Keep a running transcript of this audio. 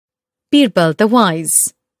Birbal the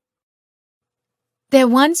Wise. There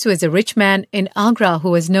once was a rich man in Agra who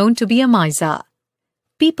was known to be a miser.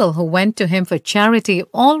 People who went to him for charity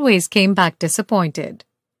always came back disappointed.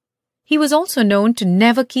 He was also known to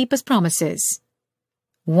never keep his promises.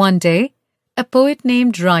 One day, a poet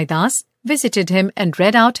named Raidas visited him and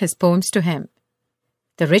read out his poems to him.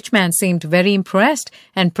 The rich man seemed very impressed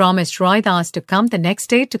and promised Raidas to come the next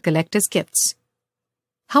day to collect his gifts.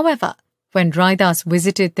 However, when Raidas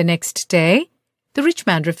visited the next day, the rich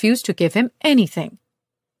man refused to give him anything.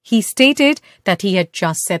 He stated that he had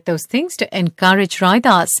just said those things to encourage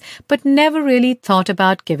Raidas, but never really thought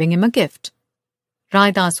about giving him a gift.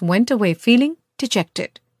 Raidas went away feeling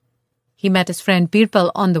dejected. He met his friend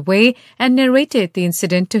Birbal on the way and narrated the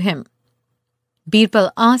incident to him.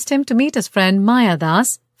 Birbal asked him to meet his friend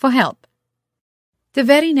Mayadas for help. The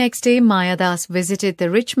very next day, Mayadas visited the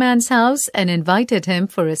rich man's house and invited him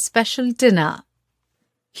for a special dinner.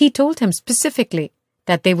 He told him specifically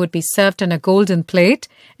that they would be served on a golden plate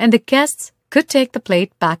and the guests could take the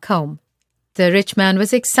plate back home. The rich man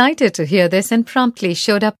was excited to hear this and promptly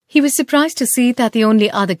showed up. He was surprised to see that the only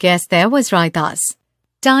other guest there was Raidas.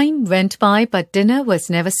 Time went by, but dinner was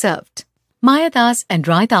never served. Mayadas and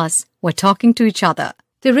Raidas were talking to each other.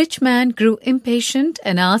 The rich man grew impatient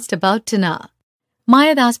and asked about dinner.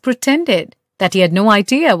 Mayadas pretended that he had no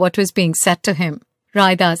idea what was being said to him.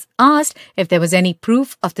 Raidas asked if there was any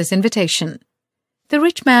proof of this invitation. The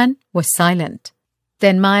rich man was silent.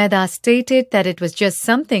 Then Mayadas stated that it was just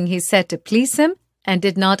something he said to please him and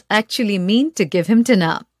did not actually mean to give him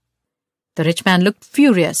dinner. The rich man looked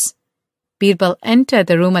furious. Birbal entered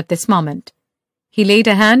the room at this moment. He laid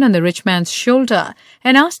a hand on the rich man's shoulder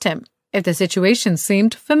and asked him if the situation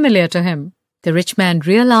seemed familiar to him. The rich man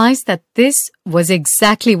realized that this was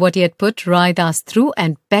exactly what he had put Raidas through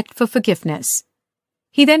and begged for forgiveness.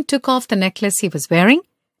 He then took off the necklace he was wearing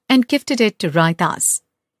and gifted it to Raidas.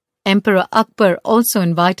 Emperor Akbar also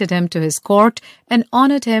invited him to his court and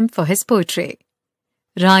honored him for his poetry.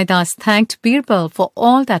 Raidas thanked Birbal for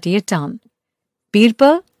all that he had done.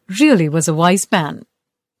 Birbal really was a wise man.